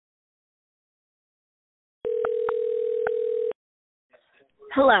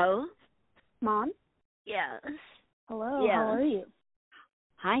Hello. Mom? Yes. Hello, Yes. how are you?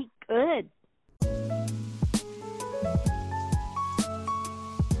 Hi. Good.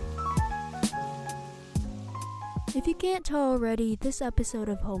 If you can't tell already, this episode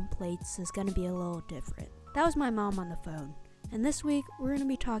of Home Plates is going to be a little different. That was my mom on the phone, and this week we're going to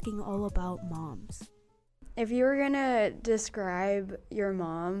be talking all about moms. If you were going to describe your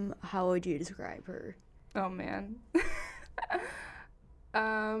mom, how would you describe her? Oh, man.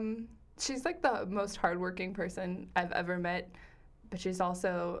 She's like the most hardworking person I've ever met, but she's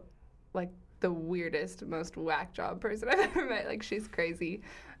also like the weirdest, most whack job person I've ever met. Like, she's crazy,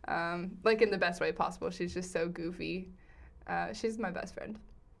 like in the best way possible. She's just so goofy. She's my best friend.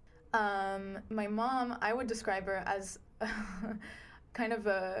 My mom, I would describe her as kind of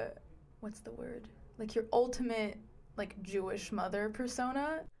a, what's the word? Like your ultimate, like, Jewish mother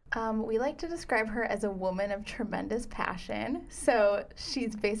persona. We like to describe her as a woman of tremendous passion. So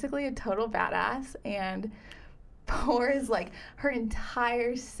she's basically a total badass and pours like her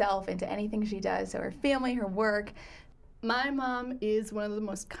entire self into anything she does. So her family, her work. My mom is one of the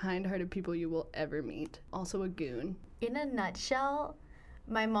most kind-hearted people you will ever meet. Also a goon. In a nutshell,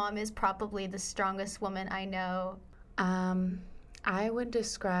 my mom is probably the strongest woman I know. I would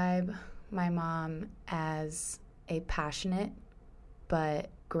describe my mom as a passionate but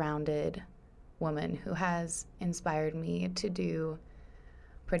grounded woman who has inspired me to do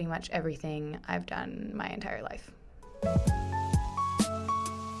pretty much everything I've done my entire life.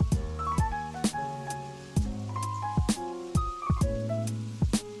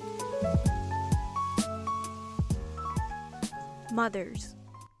 Mothers.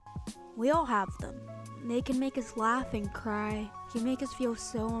 We all have them. They can make us laugh and cry, can make us feel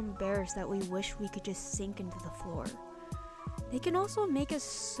so embarrassed that we wish we could just sink into the floor. They can also make us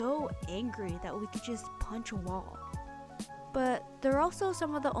so angry that we could just punch a wall. But they're also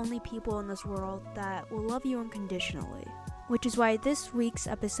some of the only people in this world that will love you unconditionally, which is why this week's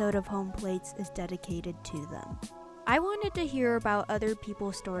episode of Home Plates is dedicated to them. I wanted to hear about other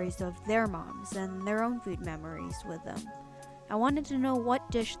people's stories of their moms and their own food memories with them. I wanted to know what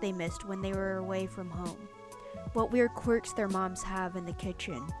dish they missed when they were away from home, what weird quirks their moms have in the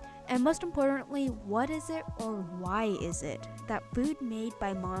kitchen, and most importantly, what is it or why is it that food made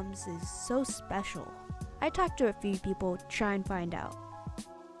by moms is so special? I talked to a few people to try and find out.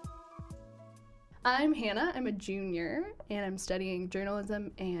 I'm Hannah. I'm a junior, and I'm studying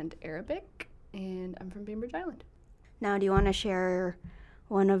journalism and Arabic, and I'm from Bainbridge Island. Now, do you want to share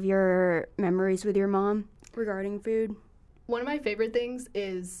one of your memories with your mom regarding food? One of my favorite things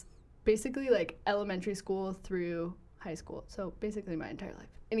is basically like elementary school through high school, so basically my entire life.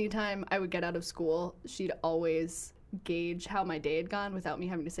 Anytime I would get out of school, she'd always gauge how my day had gone without me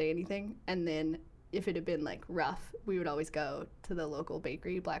having to say anything, and then if it had been like rough, we would always go to the local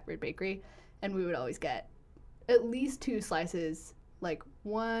bakery, Blackbird Bakery, and we would always get at least 2 slices, like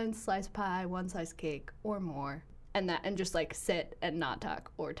 1 slice of pie, 1 slice of cake, or more, and just like sit and not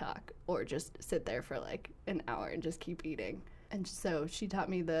talk, or just sit there for like an hour and just keep eating. And so she taught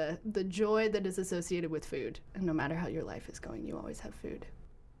me the joy that is associated with food, and no matter how your life is going, you always have food.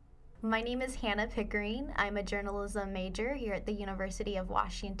 My name is Hannah Pickering. I'm a journalism major here at the University of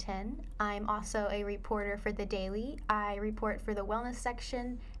Washington. I'm also a reporter for The Daily. I report for the wellness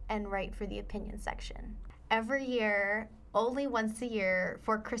section and write for the opinion section. Every year, only once a year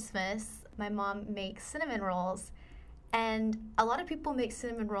for Christmas, my mom makes cinnamon rolls. And a lot of people make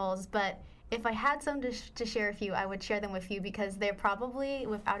cinnamon rolls, but if I had some to share with you, I would share them with you because they're probably,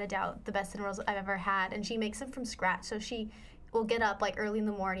 without a doubt, the best cinnamon rolls I've ever had. And she makes them from scratch, so she will get up like early in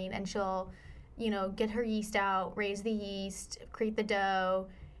the morning and she'll, get her yeast out, raise the yeast, create the dough.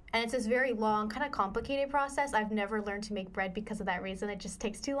 And it's this very long, kind of complicated process. I've never learned to make bread because of that reason. It just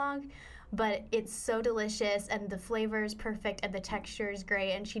takes too long. But it's so delicious and the flavor is perfect and the texture is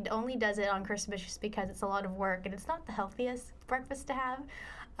great. And she only does it on Christmas just because it's a lot of work and it's not the healthiest breakfast to have.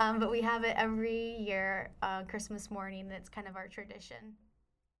 But we have it every year Christmas morning, and it's kind of our tradition.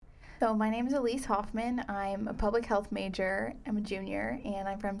 So my name is Elise Hoffman. I'm a public health major. I'm a junior, and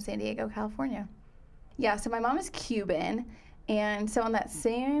I'm from San Diego, California. Yeah, so my mom is Cuban, and so on that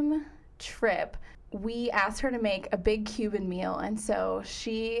same trip, we asked her to make a big Cuban meal, and so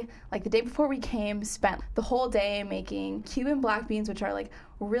she, like the day before we came, spent the whole day making Cuban black beans, which are like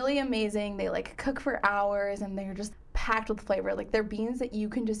really amazing. They like cook for hours, and they're just packed with flavor. Like, they're beans that you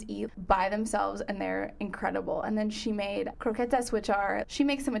can just eat by themselves, and they're incredible. And then she made croquetas, which are, she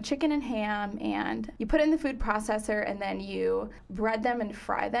makes them with chicken and ham, and you put it in the food processor, and then you bread them and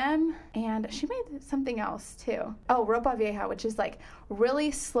fry them. And she made something else too. Oh, ropa vieja, which is like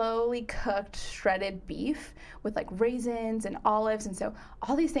really slowly cooked shredded beef with like raisins and olives. And so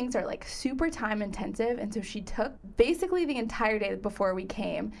all these things are like super time intensive. And so she took basically the entire day before we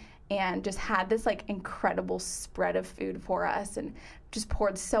came and just had this like incredible spread of food for us and just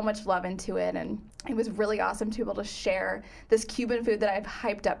poured so much love into it. And it was really awesome to be able to share this Cuban food that I've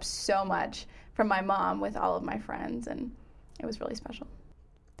hyped up so much from my mom with all of my friends. And it was really special.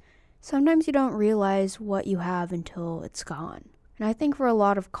 Sometimes you don't realize what you have until it's gone. And I think for a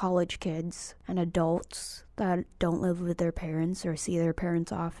lot of college kids and adults that don't live with their parents or see their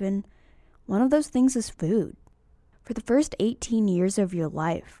parents often, one of those things is food. For the first 18 years of your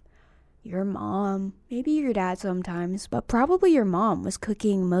life, your mom, maybe your dad sometimes, but probably your mom was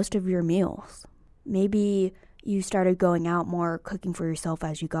cooking most of your meals. Maybe you started going out more, cooking for yourself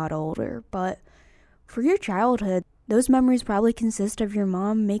as you got older, but for your childhood, those memories probably consist of your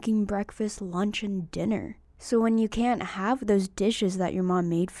mom making breakfast, lunch, and dinner. So when you can't have those dishes that your mom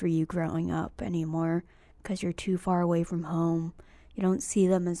made for you growing up anymore because you're too far away from home, you don't see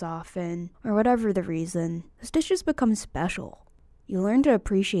them as often, or whatever the reason, those dishes become special. You learn to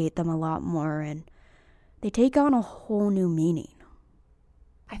appreciate them a lot more, and they take on a whole new meaning.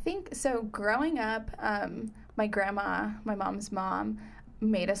 I think, so growing up, my grandma, my mom's mom,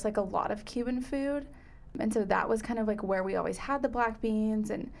 made us like a lot of Cuban food. And so that was kind of like where we always had the black beans,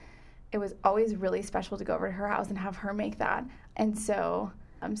 and it was always really special to go over to her house and have her make that. And so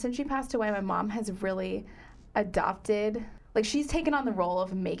since she passed away, my mom has really adopted, like, she's taken on the role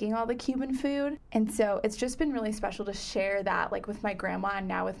of making all the Cuban food. And so it's just been really special to share that, like, with my grandma and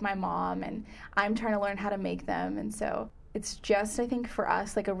now with my mom, and I'm trying to learn how to make them. And so it's just, I think, for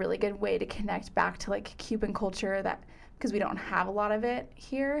us, like, a really good way to connect back to, like, Cuban culture, that because we don't have a lot of it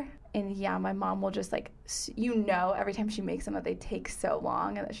here. And yeah, my mom will just, like, every time she makes them that they take so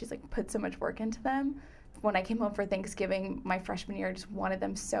long and that she's, like, put so much work into them. When I came home for Thanksgiving my freshman year, I just wanted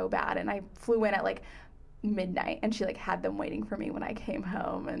them so bad. And I flew in at, like, midnight, and she, like, had them waiting for me when I came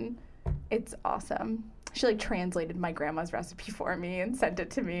home. And it's awesome. She, like, translated my grandma's recipe for me and sent it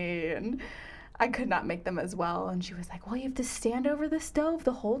to me. And I could not make them as well. And she was like, well, you have to stand over the stove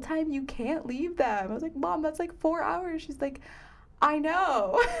the whole time. You can't leave them. I was like, Mom, that's, like, 4 hours. She's like, I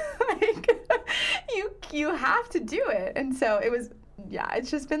know. Like, you have to do it. And so it was, yeah, it's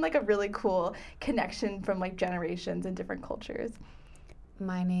just been, like, a really cool connection from, like, generations and different cultures.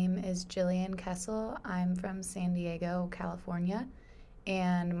 My name is Jillian Kessel. I'm from San Diego, California,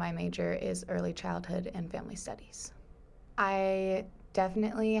 and my major is early childhood and family studies. I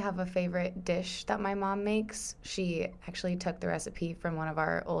definitely have a favorite dish that my mom makes. She actually took the recipe from one of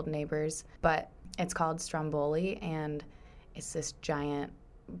our old neighbors, but it's called stromboli, and it's this giant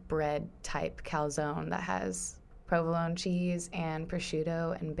bread-type calzone that has provolone cheese and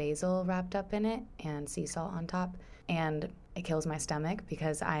prosciutto and basil wrapped up in it and sea salt on top. And it kills my stomach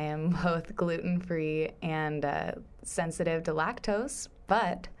because I am both gluten-free and sensitive to lactose,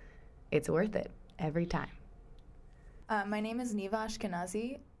 but it's worth it every time. My name is Niva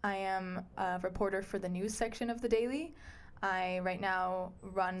Ashkenazi. I am a reporter for the news section of The Daily. I right now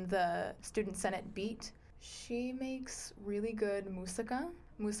run the Student Senate beat. She makes really good moussaka.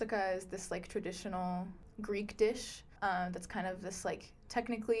 Moussaka is this, like, traditional Greek dish that's kind of this, like,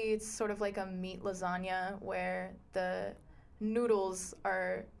 technically it's sort of like a meat lasagna where the noodles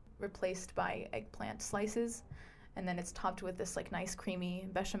are replaced by eggplant slices, and then it's topped with this, like, nice creamy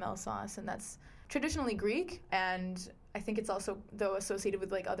bechamel sauce, and that's traditionally Greek, and I think it's also, though, associated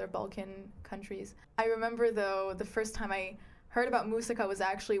with, like, other Balkan countries. I remember, though, the first time I heard about moussaka was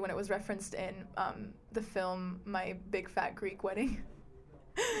actually when it was referenced in the film My Big Fat Greek Wedding.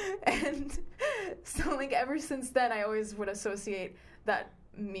 And so, like, ever since then, I always would associate that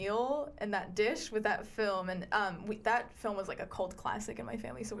meal and that dish with that film. And that film was, like, a cult classic in my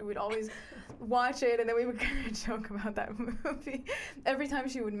family, so we would always watch it, and then we would kind of joke about that movie every time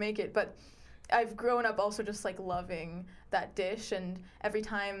she would make it. But I've grown up also just, like, loving that dish, and every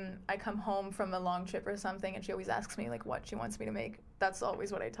time I come home from a long trip or something and she always asks me, like, what she wants me to make, that's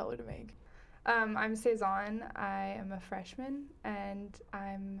always what I tell her to make. I'm Cezanne. I am a freshman, and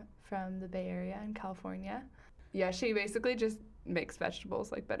I'm from the Bay Area in California. Yeah, she basically just makes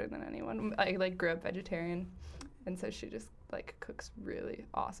vegetables, like, better than anyone. I, like, grew up vegetarian, and so she just, like, cooks really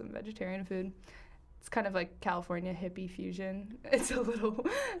awesome vegetarian food. It's kind of like California hippie fusion. It's a little,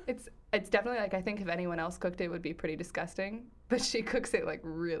 it's definitely, like, I think if anyone else cooked it, it would be pretty disgusting, but she cooks it, like,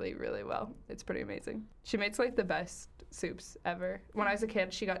 really, really well. It's pretty amazing. She makes, like, the best soups ever. When I was a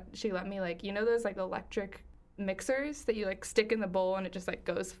kid, she let me, like, you know those, like, electric mixers that you, like, stick in the bowl and it just, like,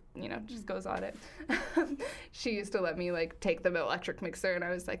 goes, you know, just goes on it. She used to let me, like, take the electric mixer, and I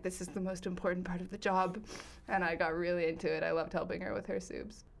was like, this is the most important part of the job, and I got really into it. I loved helping her with her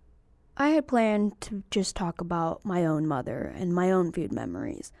soups. I had planned to just talk about my own mother and my own food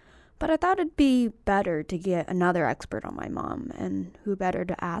memories, but I thought it'd be better to get another expert on my mom, and who better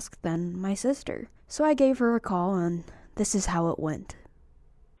to ask than my sister. So I gave her a call, and this is how it went.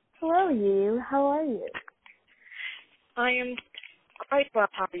 Hello, you. How are you? I am quite well.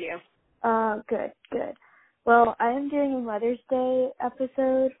 How are you? Good. Well, I am doing a Mother's Day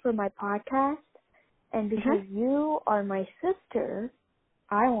episode for my podcast, and because you are my sister,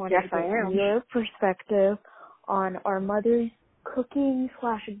 I wanted to get your perspective on our mother's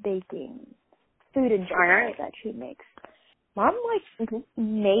cooking/baking, food in general that she makes. Mom,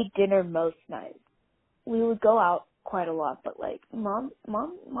 made dinner most nights. We would go out quite a lot, but, like, Mom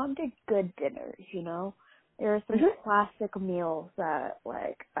did good dinners, you know? There are some classic meals that,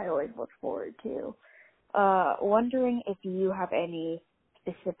 like, I always look forward to. Wondering if you have any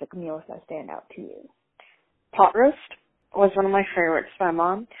specific meals that stand out to you. Pot roast was one of my favorites by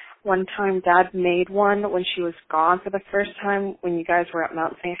Mom. One time Dad made one when she was gone for the first time when you guys were at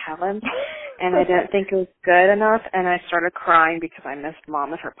Mount St. Helens, and I didn't think it was good enough, and I started crying because I missed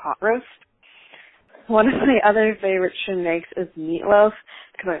Mom and her pot roast. One of my other favorites she makes is meatloaf,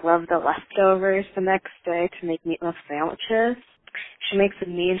 because I love the leftovers the next day to make meatloaf sandwiches. She makes a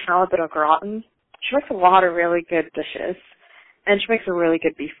mean halibut au gratin. She makes a lot of really good dishes, and she makes a really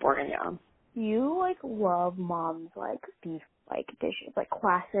good beef bourguignon. You, like, love Mom's, like, beef, like, dishes, like,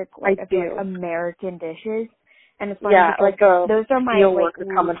 classic, I like, do. American dishes. And it's funny like those are my, steel like,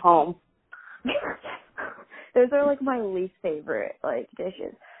 worker coming home. Those are, like, my least favorite, like,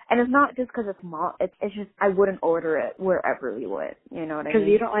 dishes. And it's not just because it's Mom. It's just I wouldn't order it wherever we went. You know what I mean? Because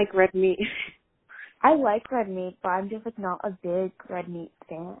you don't like red meat. I like red meat, but I'm just, like, not a big red meat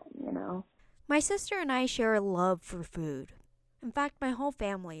fan, you know? My sister and I share a love for food. In fact, my whole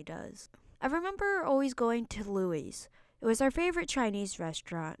family does. I remember always going to Louis. It was our favorite Chinese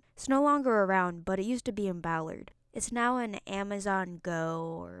restaurant. It's no longer around, but it used to be in Ballard. It's now an Amazon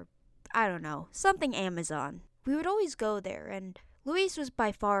Go, or I don't know, something Amazon. We would always go there, and Louis was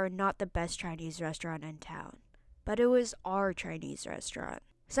by far not the best Chinese restaurant in town. But it was our Chinese restaurant.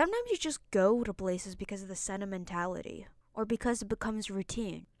 Sometimes you just go to places because of the sentimentality, or because it becomes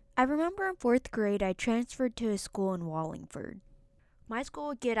routine. I remember in 4th grade I transferred to a school in Wallingford. My school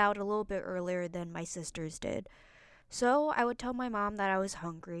would get out a little bit earlier than my sister's did, so I would tell my mom that I was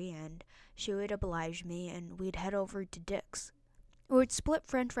hungry, and she would oblige me, and we'd head over to Dick's. We would split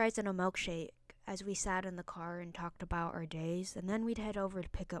french fries and a milkshake as we sat in the car and talked about our days, and then we'd head over to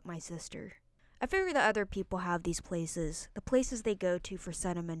pick up my sister. I figure that other people have these places, the places they go to for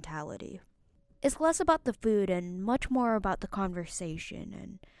sentimentality. It's less about the food and much more about the conversation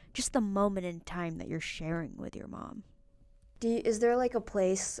and just the moment in time that you're sharing with your mom. Is there like a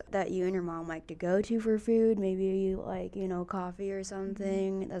place that you and your mom like to go to for food? Maybe you like, coffee or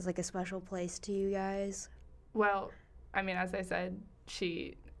something that's like a special place to you guys? Well, I mean, as I said,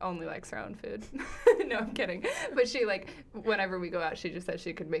 she only likes her own food. No, I'm kidding. But she, whenever we go out, she just says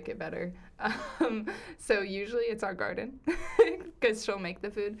she could make it better. So usually it's our garden because she'll make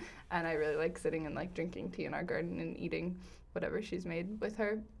the food. And I really like sitting and drinking tea in our garden and eating whatever she's made with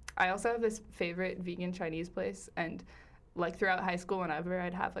her. I also have this favorite vegan Chinese place, and throughout high school, whenever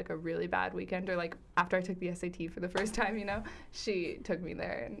I'd have a really bad weekend, or after I took the SAT for the first time, she took me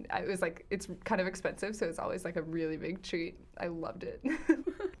there, and it was it's kind of expensive, so it's always a really big treat. I loved it.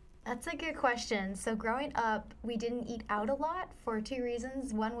 That's a good question. So growing up, we didn't eat out a lot for 2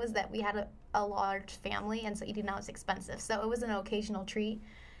 reasons. One was that we had a large family, and so eating out was expensive, so it was an occasional treat.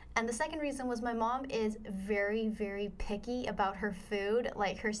 And the second reason was my mom is very, very picky about her food.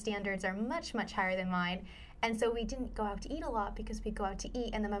 Her standards are much, much higher than mine. And so we didn't go out to eat a lot because we'd go out to eat,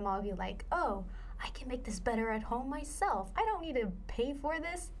 and then my mom would be like, oh, I can make this better at home myself. I don't need to pay for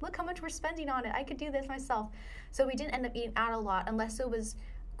this. Look how much we're spending on it. I could do this myself. So we didn't end up eating out a lot unless it was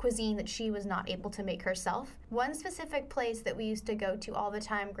cuisine that she was not able to make herself. One specific place that we used to go to all the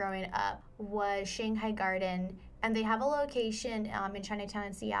time growing up was Shanghai Garden, and they have a location in Chinatown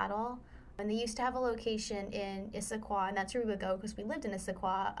in Seattle. And they used to have a location in Issaquah, and that's where we would go because we lived in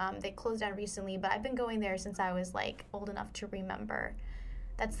Issaquah. They closed down recently, but I've been going there since I was old enough to remember.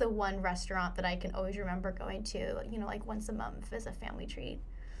 That's the one restaurant that I can always remember going to, once a month as a family treat.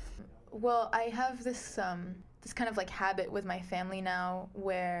 Well, I have this this kind of habit with my family now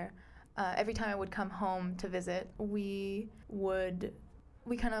where every time I would come home to visit, we would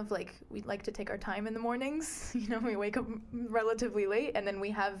we kind of we like to take our time in the mornings. We wake up relatively late, and then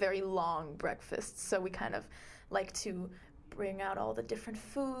we have very long breakfasts. So we kind of like to bring out all the different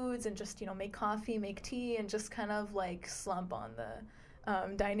foods and just, make coffee, make tea, and just kind of slump on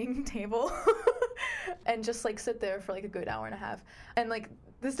the dining table and just sit there for a good hour and a half. And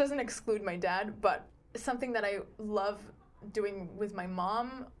this doesn't exclude my dad, but something that I love doing with my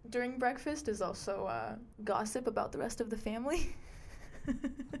mom during breakfast is also gossip about the rest of the family.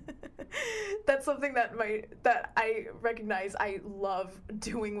 That's something that I recognize I love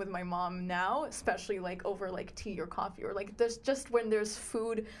doing with my mom now, especially over tea or coffee, or there's just when there's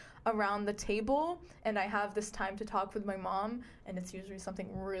food around the table and I have this time to talk with my mom, and it's usually something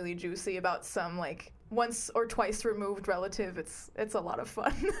really juicy about some once or twice removed relative. It's a lot of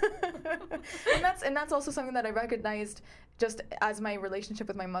fun. and that's also something that I recognized just as my relationship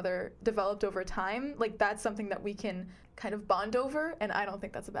with my mother developed over time. That's something that we can kind of bond over, and I don't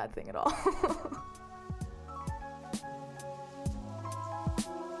think that's a bad thing at all.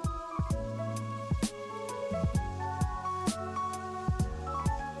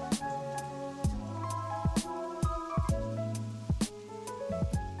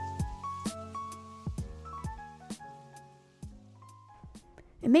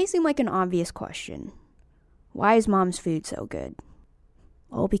 It may seem like an obvious question. Why is mom's food so good?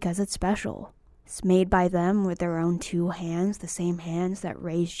 Well, because it's special. It's made by them with their own 2 hands, the same hands that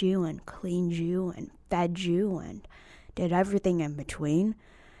raised you and cleaned you and fed you and did everything in between.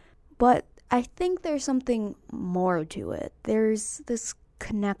 But I think there's something more to it. There's this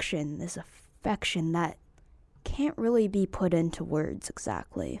connection, this affection that can't really be put into words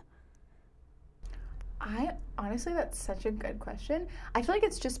exactly. Honestly, that's such a good question. I feel like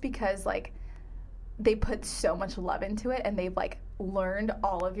it's just because they put so much love into it, and they've learned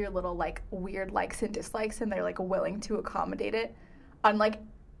all of your little weird likes and dislikes, and they're willing to accommodate it, unlike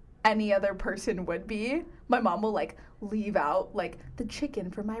any other person would be. My mom will leave out the chicken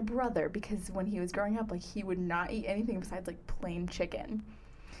for my brother, because when he was growing up he would not eat anything besides plain chicken,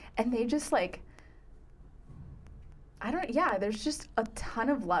 and they just there's just a ton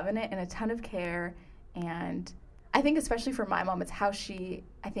of love in it and a ton of care. And I think especially for my mom, it's how she,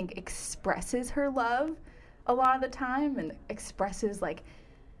 I think, expresses her love a lot of the time, and expresses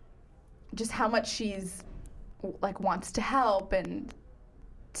just how much she's wants to help, and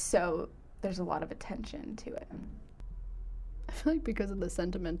so there's a lot of attention to it. I feel because of the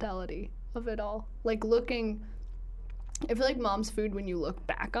sentimentality of it all. I feel mom's food, when you look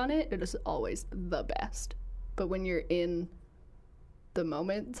back on it, it is always the best. But when you're in the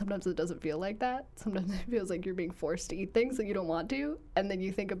moment, sometimes it doesn't feel like that. Sometimes it feels like you're being forced to eat things that you don't want to, and then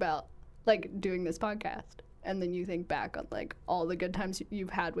you think about doing this podcast, and then you think back on all the good times you've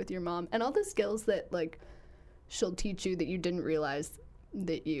had with your mom, and all the skills that she'll teach you that you didn't realize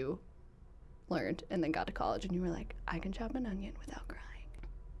that you learned, and then got to college and you were I can chop an onion without crying.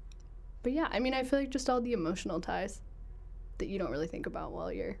 But yeah, I feel just all the emotional ties that you don't really think about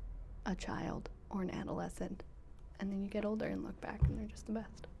while you're a child or an adolescent. And then you get older and look back, and they're just the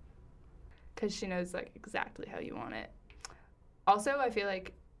best. Because she knows exactly how you want it. Also, I feel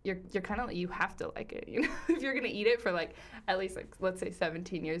you're kind of you have to like it. If you're gonna eat it for at least let's say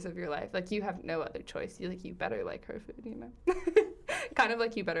 17 years of your life, you have no other choice. You better like her food, kind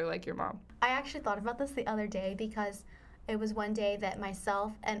of you better like your mom. I actually thought about this the other day, because it was one day that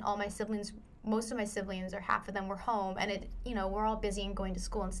myself and all my siblings, most of my siblings, or half of them, were home, and we're all busy and going to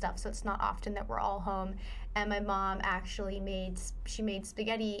school and stuff, so it's not often that we're all home. And my mom actually made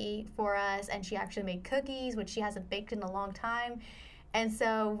spaghetti for us, and she actually made cookies, which she hasn't baked in a long time. And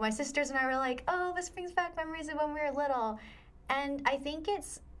so my sisters and I were oh, this brings back memories of when we were little. And I think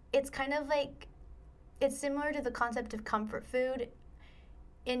it's kind of it's similar to the concept of comfort food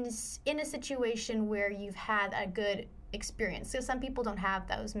in a situation where you've had a good experience. So some people don't have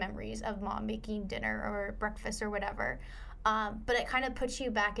those memories of mom making dinner or breakfast or whatever. But it kind of puts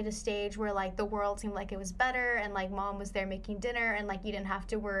you back at a stage where the world seemed like it was better, and mom was there making dinner, and you didn't have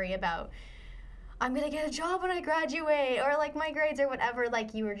to worry about, I'm gonna get a job when I graduate, or my grades or whatever.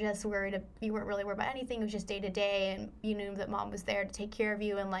 You were just worried. You weren't really worried about anything. It was just day to day, and you knew that mom was there to take care of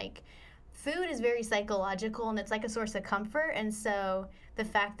you. And food is very psychological, and it's a source of comfort. And so the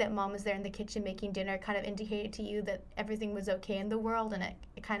fact that mom was there in the kitchen making dinner kind of indicated to you that everything was okay in the world, and it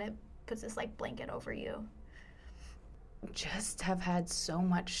kind of puts this blanket over you. Just have had so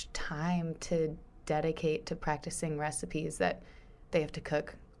much time to dedicate to practicing recipes that they have to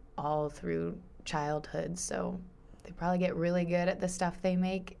cook all through childhood, so they probably get really good at the stuff they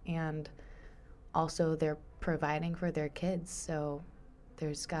make, and also they're providing for their kids, so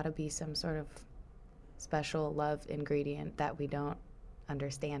there's got to be some sort of special love ingredient that we don't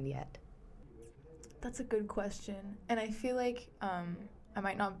understand yet? That's a good question. And I feel like I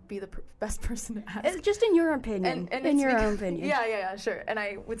might not be the best person to ask. It's just in your opinion. And in your own opinion. Yeah, sure. And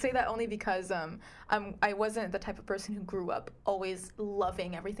I would say that only because I wasn't the type of person who grew up always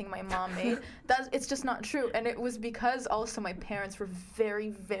loving everything my mom made. It's just not true. And it was because also my parents were very,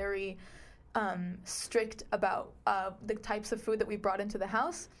 very strict about the types of food that we brought into the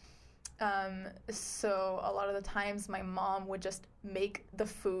house. So a lot of the times my mom would just make the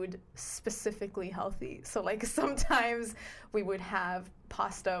food specifically healthy. So like sometimes we would have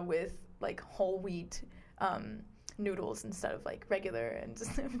pasta with like whole wheat noodles instead of like regular, and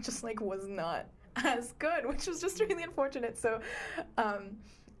it just like was not as good, which was just really unfortunate. So I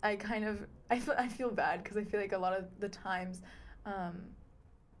feel bad because I feel like a lot of the times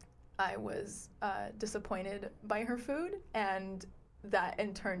I was disappointed by her food, and that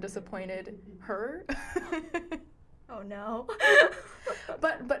in turn disappointed her. Oh no.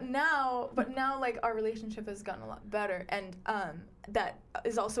 but now like our relationship has gotten a lot better, and that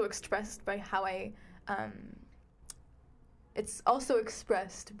is also expressed by how it's also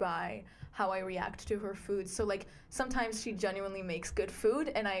expressed by how I react to her food. So like sometimes she genuinely makes good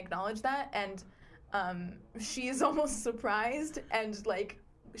food and I acknowledge that, and she is almost surprised and like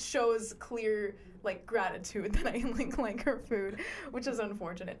shows clear like gratitude that I like her food, which is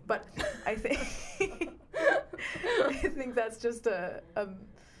unfortunate. But I think that's just a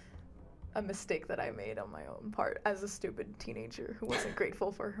mistake that I made on my own part as a stupid teenager who wasn't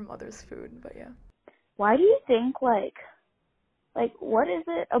grateful for her mother's food. But yeah. Why do you think like what is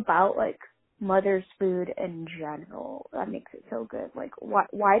it about like mother's food in general that makes it so good? Like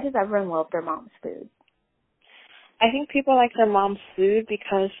why does everyone love their mom's food? I think people like their mom's food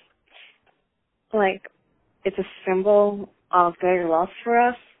because, like, it's a symbol of their love for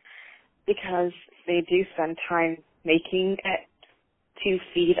us, because they do spend time making it to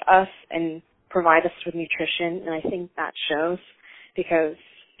feed us and provide us with nutrition, and I think that shows because,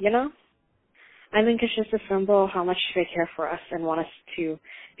 you know, I think it's just a symbol of how much they care for us and want us to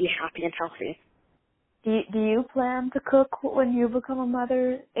be happy and healthy. Do you plan to cook when you become a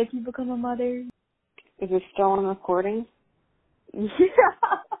mother, if you become a mother? Is it still on recording? Yeah.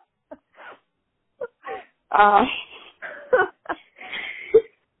 I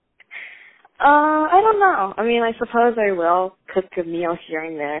don't know. I mean, I suppose I will cook a meal here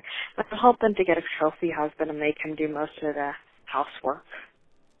and there, but I'm hoping to get a trophy husband and make him do most of the housework.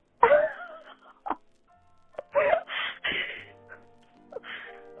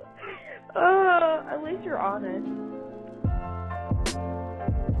 At least you're honest.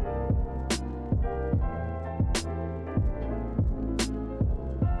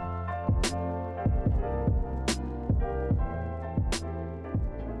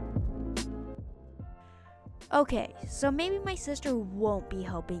 Okay, so maybe my sister won't be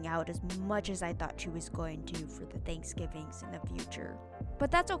helping out as much as I thought she was going to for the Thanksgivings in the future. But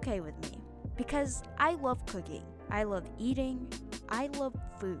that's okay with me, because I love cooking, I love eating, I love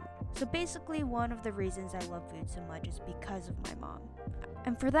food. So basically one of the reasons I love food so much is because of my mom.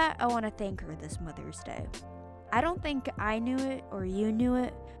 And for that, I want to thank her this Mother's Day. I don't think I knew it or you knew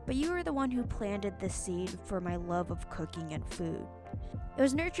it, but you were the one who planted the seed for my love of cooking and food. It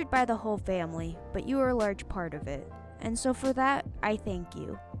was nurtured by the whole family, but you were a large part of it, and so for that, I thank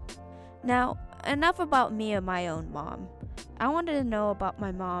you. Now, enough about me and my own mom. I wanted to know about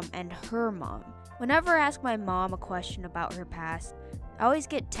my mom and her mom. Whenever I ask my mom a question about her past, I always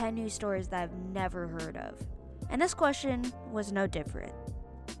get 10 new stories that I've never heard of. And this question was no different.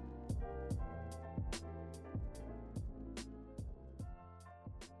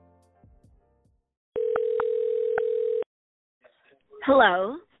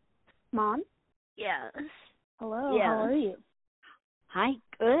 Hello? Mom? Yes. Hello, Yes. how are you? Hi,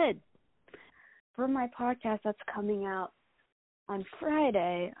 good. For my podcast that's coming out on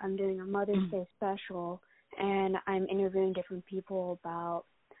Friday, I'm doing a Mother's Day special, and I'm interviewing different people about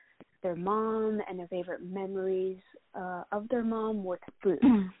their mom and their favorite memories of their mom with food.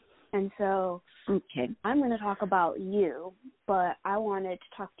 And so Okay. I'm going to talk about you, but I wanted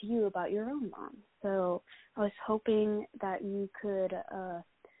to talk to you about your own mom. So I was hoping that you could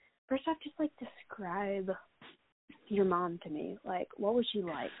first off just like describe your mom to me. Like, what was she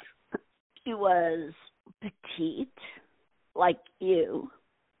like? She was petite, like you.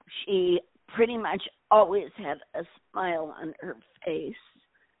 She pretty much always had a smile on her face.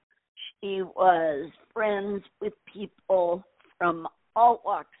 She was friends with people from all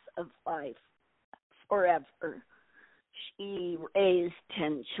walks of life forever. She raised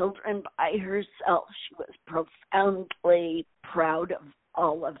 10 children by herself. She was profoundly proud of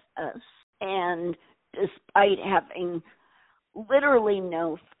all of us. And despite having literally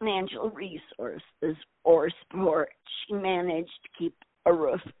no financial resources or support, she managed to keep a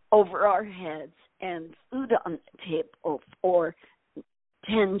roof over our heads and food on the table for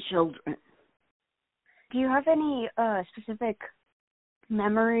 10 children. Do you have any specific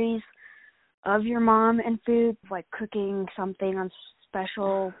memories of your mom and food, like cooking something on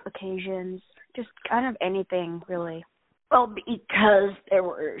special occasions? Just kind of anything, really. Well, because there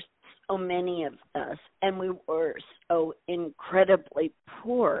were so many of us and we were so incredibly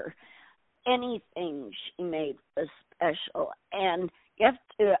poor, anything she made was special. And you have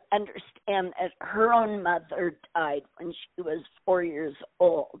to understand that her own mother died when she was 4 years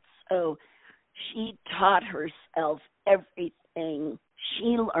old. So she taught herself everything she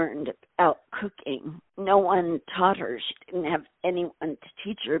learned about cooking. No one taught her. She didn't have anyone to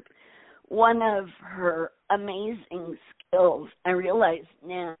teach her. One of her amazing skills, I realize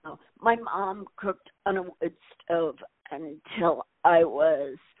now, my mom cooked on a wood stove until I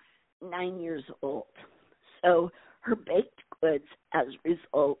was 9 years old. So her baked goods, as a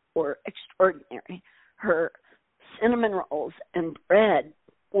result, were extraordinary. Her cinnamon rolls and bread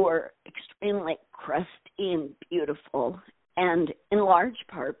were extremely crusty and beautiful, and in large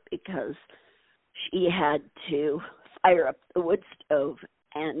part because she had to fire up the wood stove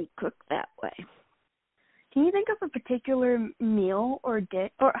and cook that way. Can you think of a particular meal or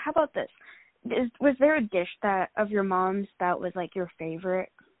dish, or how about this? Was there a dish of your mom's that was like your favorite?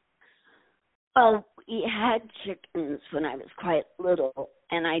 Well, we had chickens when I was quite little,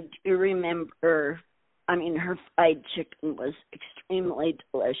 and I do remember, her fried chicken was extremely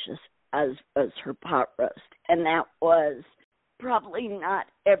delicious, as was her pot roast, and that was probably not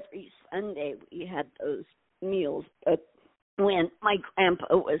every Sunday we had those meals, but when my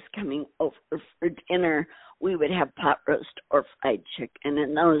grandpa was coming over for dinner, we would have pot roast or fried chicken,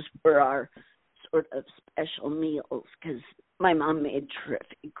 and those were our sort of special meals because my mom made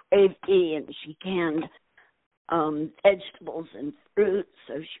terrific gravy and she canned vegetables and fruits,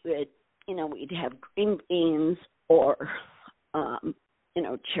 so she would, we'd have green beans or,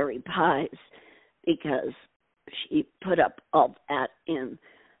 cherry pies because she put up all that in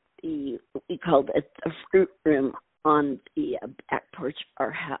we called it the fruit room on the back porch of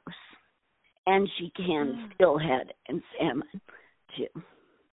our house. And she canned steelhead and salmon, too.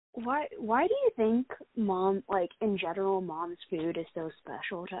 Why do you think in general, mom's food is so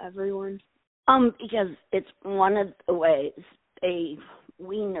special to everyone? Because it's one of the ways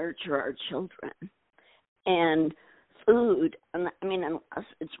we nurture our children. And food, unless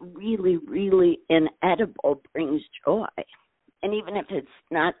it's really, really inedible, brings joy. And even if it's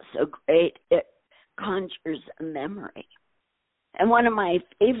not so great, it conjures a memory. And one of my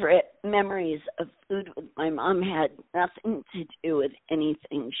favorite memories of food with my mom had nothing to do with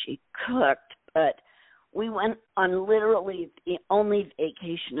anything she cooked, but we went on literally the only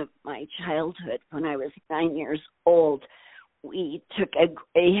vacation of my childhood when I was 9 years old. We took a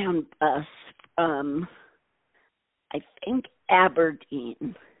Greyhound bus from, I think,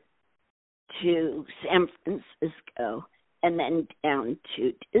 Aberdeen to San Francisco and then down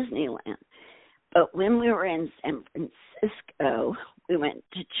to Disneyland. But when we were in San Francisco, we went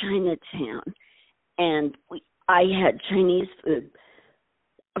to Chinatown, and I had Chinese food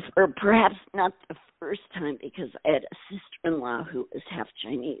for perhaps not the first time because I had a sister-in-law who was half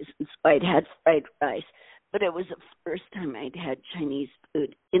Chinese, and so I'd had fried rice, but it was the first time I'd had Chinese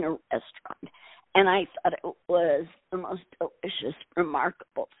food in a restaurant. And I thought it was the most delicious,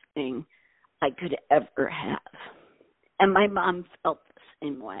 remarkable thing I could ever have. And my mom felt the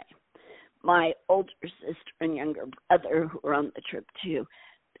same way. My older sister and younger brother, who were on the trip too,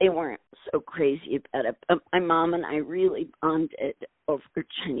 they weren't so crazy about it. But my mom and I really bonded over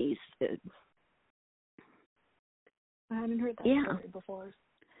Chinese food. I hadn't heard that story before.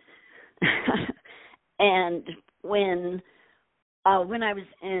 And when I was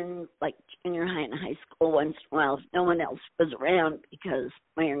in junior high and high school, once in a while, if no one else was around because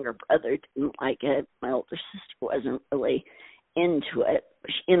my younger brother didn't like it, my older sister wasn't really into it,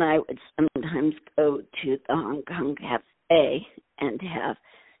 she and I would sometimes go to the Hong Kong Cafe and have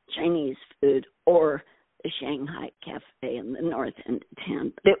Chinese food or the Shanghai Cafe in the north end of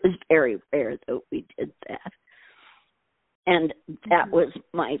town. But it was very rare that we did that. And that was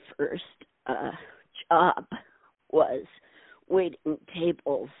my first job, was waiting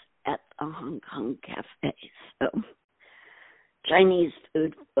tables at the Hong Kong Cafe. So Chinese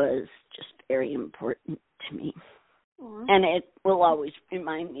food was just very important to me. Aww. And it will always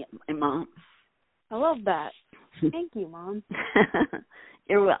remind me of my mom. I love that. Thank you, Mom.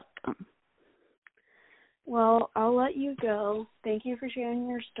 You're welcome. Well, I'll let you go. Thank you for sharing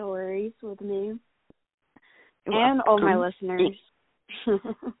your stories with me. And all my listeners.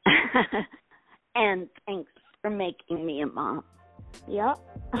 And thanks for making me a mom. Yep.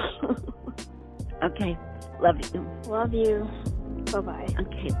 Okay. Love you. Love you. Bye-bye.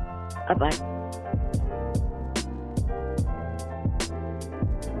 Okay. Bye-bye.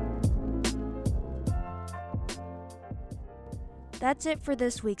 That's it for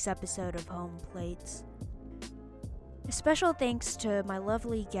this week's episode of Home Plates. A special thanks to my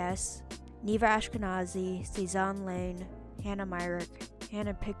lovely guests, Neva Ashkenazi, Cezanne Lane, Hannah Myrick,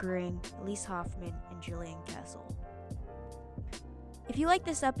 Hannah Pickering, Elise Hoffman, and Jillian Kessel. If you like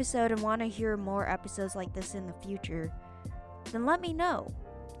this episode and want to hear more episodes like this in the future, then let me know.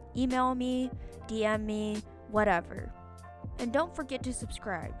 Email me, DM me, whatever. And don't forget to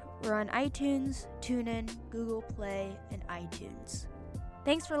subscribe. We're on iTunes, TuneIn, Google Play, and iTunes.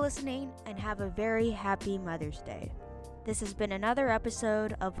 Thanks for listening, and have a very happy Mother's Day. This has been another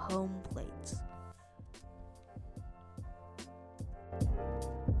episode of Home Plates.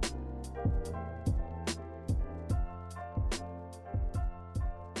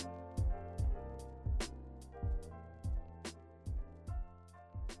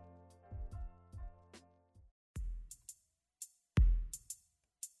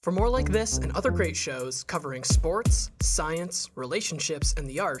 For more like this and other great shows covering sports, science, relationships, and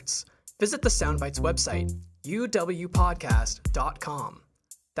the arts, visit the Soundbites website, uwpodcast.com.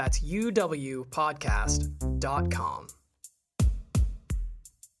 That's uwpodcast.com.